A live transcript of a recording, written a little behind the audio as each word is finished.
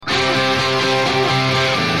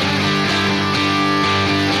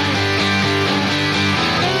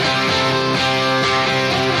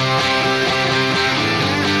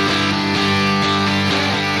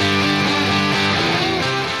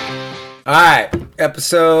All right,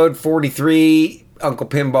 episode 43, Uncle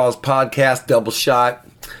Pinball's podcast, Double Shot.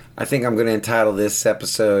 I think I'm going to entitle this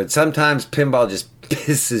episode, Sometimes Pinball Just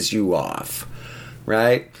Pisses You Off,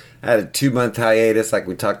 right? I had a 2-month hiatus like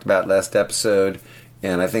we talked about last episode,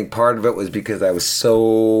 and I think part of it was because I was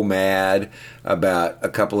so mad about a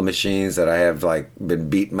couple of machines that I have been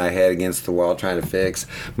beating my head against the wall trying to fix.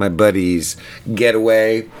 My buddy's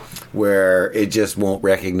Getaway, where it just won't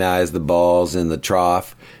recognize the balls in the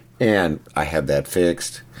trough. And I had that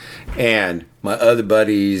fixed. And my other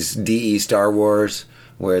buddy's DE Star Wars,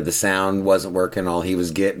 where the sound wasn't working. All he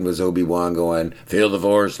was getting was Obi-Wan going, "Feel the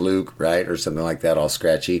Force, Luke," right? Or something like that, all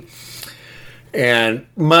scratchy. And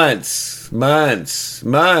months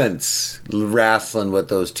wrestling with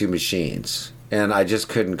those two machines. And I just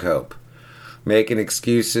couldn't cope. Making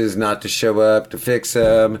excuses not to show up to fix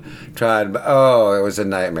them. It was a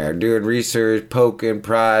nightmare. Doing research, poking,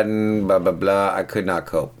 prodding, blah, blah, blah. I could not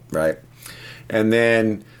cope, right? And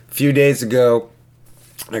then a few days ago,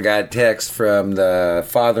 I got a text from the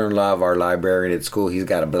father-in-law of our librarian at school. He's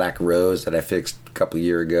got a Black Rose that I fixed a couple of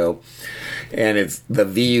years ago. And it's the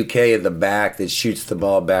VUK at the back that shoots the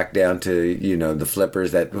ball back down to, the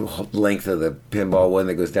flippers, that length of the pinball one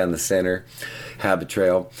that goes down the center. Habit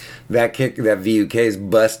trail. That VUK is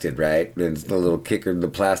busted, right? And the little kicker, the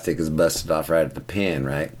plastic is busted off right at the pin,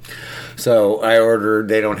 right? So I ordered,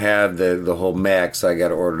 they don't have the whole mech, so I got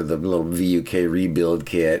to order the little VUK rebuild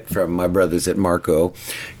kit from my brothers at Marco.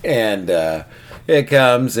 And it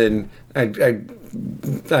comes, and I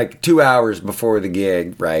like 2 hours before the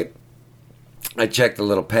gig, right? I check the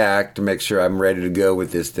little pack to make sure I'm ready to go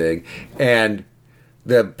with this thing. And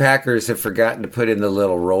the packers have forgotten to put in the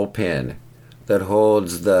little roll pin that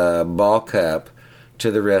holds the ball cup to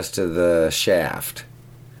the rest of the shaft.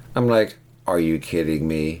 I'm like, are you kidding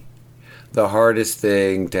me? The hardest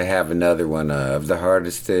thing to have another one of, the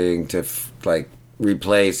hardest thing to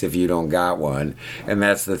replace if you don't got one, and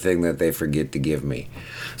that's the thing that they forget to give me.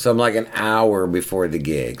 So I'm like an hour before the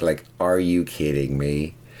gig, like, are you kidding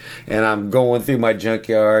me? And I'm going through my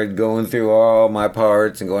junkyard, going through all my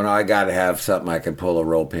parts and going, I got to have something I can pull a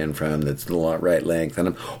roll pin from that's the right length. And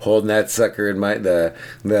I'm holding that sucker in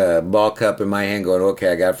the ball cup in my hand going,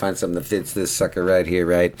 okay, I got to find something that fits this sucker right here,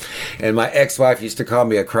 right? And my ex-wife used to call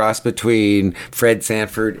me a cross between Fred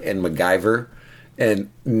Sanford and MacGyver. And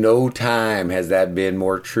no time has that been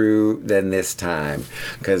more true than this time.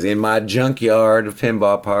 Because in my junkyard of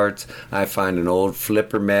pinball parts, I find an old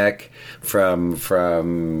flipper mech from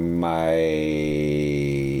my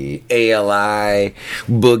ALI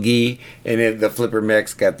boogie. And the flipper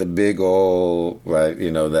mech's got the big old,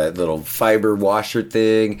 that little fiber washer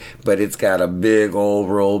thing. But it's got a big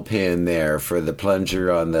old roll pin there for the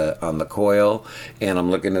plunger on the coil. And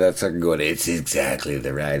I'm looking at that sucker going, it's exactly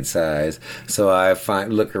the right size. So I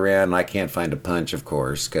look around, and I can't find a punch, of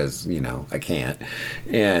course, because, I can't.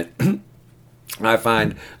 And I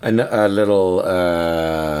find a little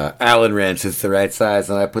Allen wrench that's the right size,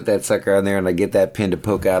 and I put that sucker on there, and I get that pin to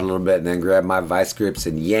poke out a little bit, and then grab my vice grips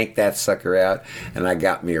and yank that sucker out, and I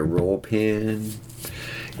got me a roll pin.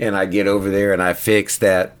 And I get over there, and I fix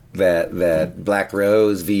that Black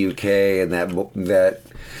Rose VUK, and that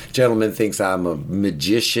gentleman thinks I'm a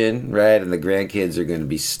magician, right? And the grandkids are going to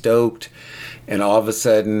be stoked. And all of a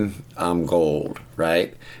sudden, I'm gold,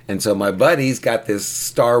 right? And so my buddy's got this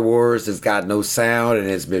Star Wars that's got no sound and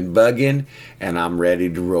it's been bugging, and I'm ready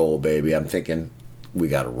to roll, baby. I'm thinking, we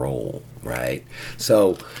got to roll, right?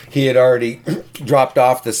 So he had already dropped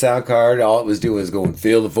off the sound card. All it was doing was going,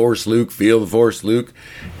 "Feel the Force, Luke, feel the Force, Luke."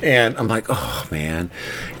 And I'm like, oh, man.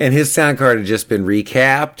 And his sound card had just been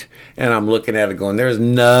recapped. And I'm looking at it going, there's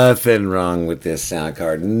nothing wrong with this sound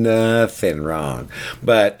card. Nothing wrong.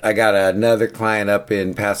 But I got another client up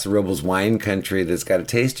in Paso Robles wine country that's got a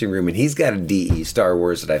tasting room. And he's got a DE Star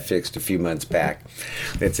Wars that I fixed a few months back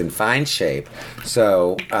that's in fine shape.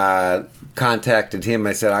 So contacted him.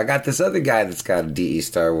 I said, I got this other guy that's got a DE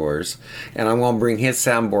Star Wars. And I'm going to bring his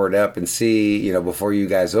soundboard up and see, before you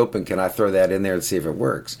guys open, can I throw that in there and see if it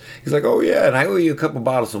works? He's like, oh, yeah. And I owe you a couple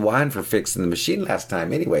bottles of wine for fixing the machine last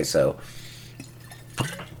time anyway. So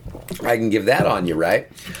I can give that on you, right?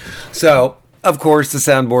 So, of course, the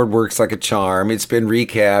soundboard works like a charm. It's been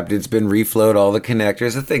recapped. It's been reflowed, all the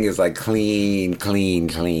connectors. The thing is like clean.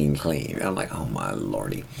 I'm like, oh, my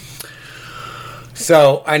lordy.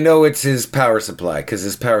 So I know it's his power supply because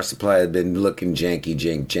his power supply had been looking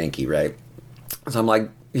janky, right? So I'm like,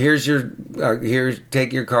 here's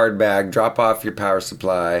take your card back, drop off your power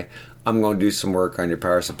supply. I'm going to do some work on your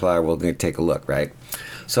power supply. We're going to take a look, right?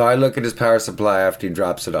 So I look at his power supply after he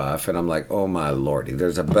drops it off, and I'm like, oh my lordy,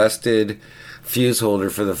 there's a busted fuse holder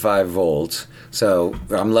for the 5 volts. So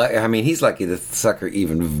he's lucky the sucker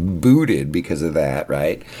even booted because of that,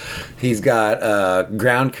 right? He's got a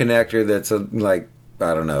ground connector that's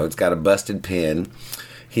I don't know, it's got a busted pin.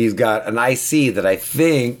 He's got an IC that I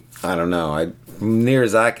think, I don't know, near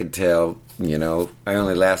as I could tell, I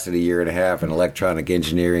only lasted a year and a half in electronic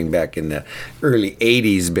engineering back in the early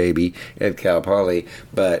 80s, baby, at Cal Poly.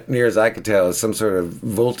 But near as I could tell, it's some sort of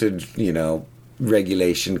voltage,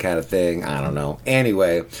 regulation kind of thing. I don't know.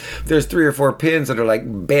 Anyway, there's 3 or 4 pins that are like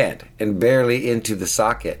bent and barely into the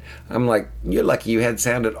socket. I'm like, you're lucky you had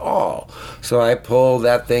sound at all. So I pull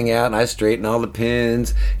that thing out and I straighten all the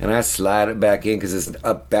pins and I slide it back in because it's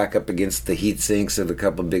back up against the heat sinks of a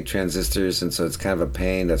couple of big transistors, and so it's kind of a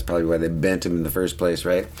pain. That's probably why they bent them in the first place,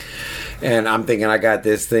 right? And I'm thinking I got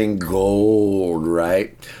this thing gold,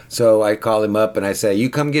 right? So I call him up and I say, you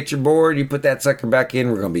come get your board, you put that sucker back in,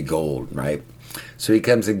 we're going to be gold, right? So he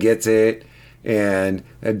comes and gets it, and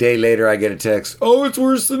a day later I get a text, oh, it's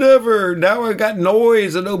worse than ever. Now I got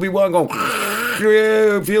noise and Obi-Wan going,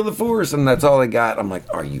 feel the force, and that's all I got. I'm like,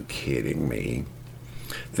 are you kidding me?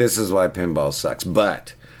 This is why pinball sucks.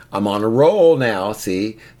 But I'm on a roll now,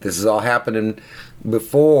 see? This is all happening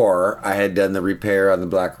before I had done the repair on the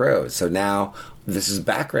Black Rose. So now this is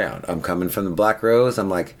background. I'm coming from the Black Rose.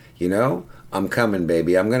 I'm like, I'm coming,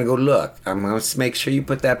 baby. I'm going to go look. I'm going to make sure you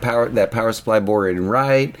put that power supply board in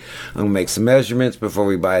right. I'm going to make some measurements before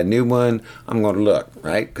we buy a new one. I'm going to look,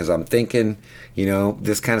 right? Because I'm thinking,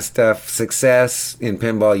 this kind of stuff, success in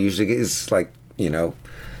pinball usually is like, on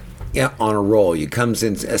a roll. It comes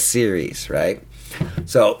in a series, right?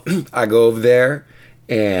 So I go over there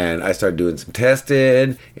and I start doing some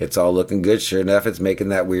testing. It's all looking good. Sure enough, it's making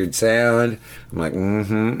that weird sound. I'm like,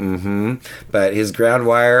 But his ground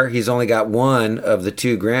wire, he's only got one of the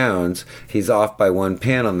 2 grounds. He's off by 1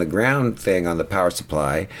 pin on the ground thing on the power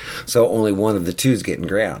supply. So only one of the 2 is getting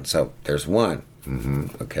ground. So there's 1.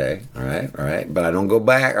 Okay. All right. But I don't go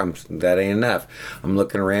back. That ain't enough. I'm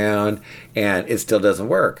looking around and it still doesn't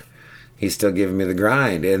work. He's still giving me the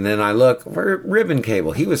grind. And then I look, ribbon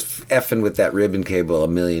cable. He was effing with that ribbon cable a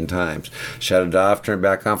million times. Shut it off, turn it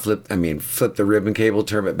back on, flip the ribbon cable,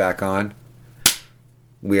 turn it back on.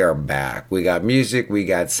 We are back. We got music, we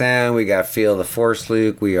got sound, we got feel the force,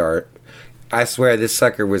 Luke. I swear this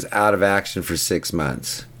sucker was out of action for 6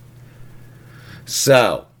 months.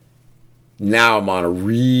 So, now I'm on a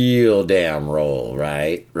real damn roll,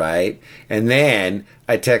 right? And then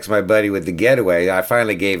I text my buddy with the Getaway. I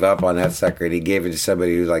finally gave up on that sucker, and he gave it to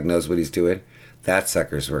somebody who knows what he's doing. That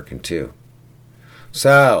sucker's working too.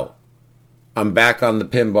 So I'm back on the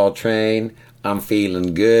pinball train. I'm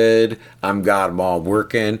feeling good. Got them all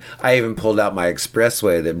working. I even pulled out my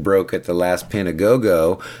Expressway that broke at the last pin of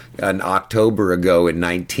Go-Go an October ago in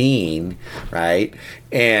 19, right?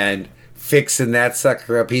 And fixing that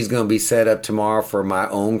sucker up. He's going to be set up tomorrow for my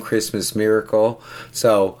own Christmas miracle.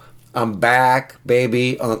 So I'm back,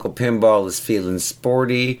 baby. Uncle Pinball is feeling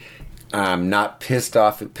sporty. I'm not pissed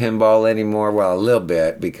off at pinball anymore. Well, a little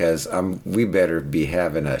bit, because we better be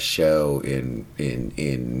having a show in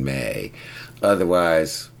May.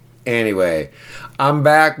 Otherwise, anyway, I'm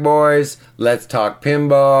back, boys. Let's talk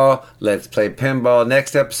pinball. Let's play pinball.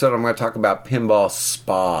 Next episode, I'm going to talk about Pinball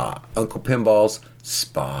Spa. Uncle Pinball's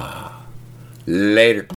Spa. Later.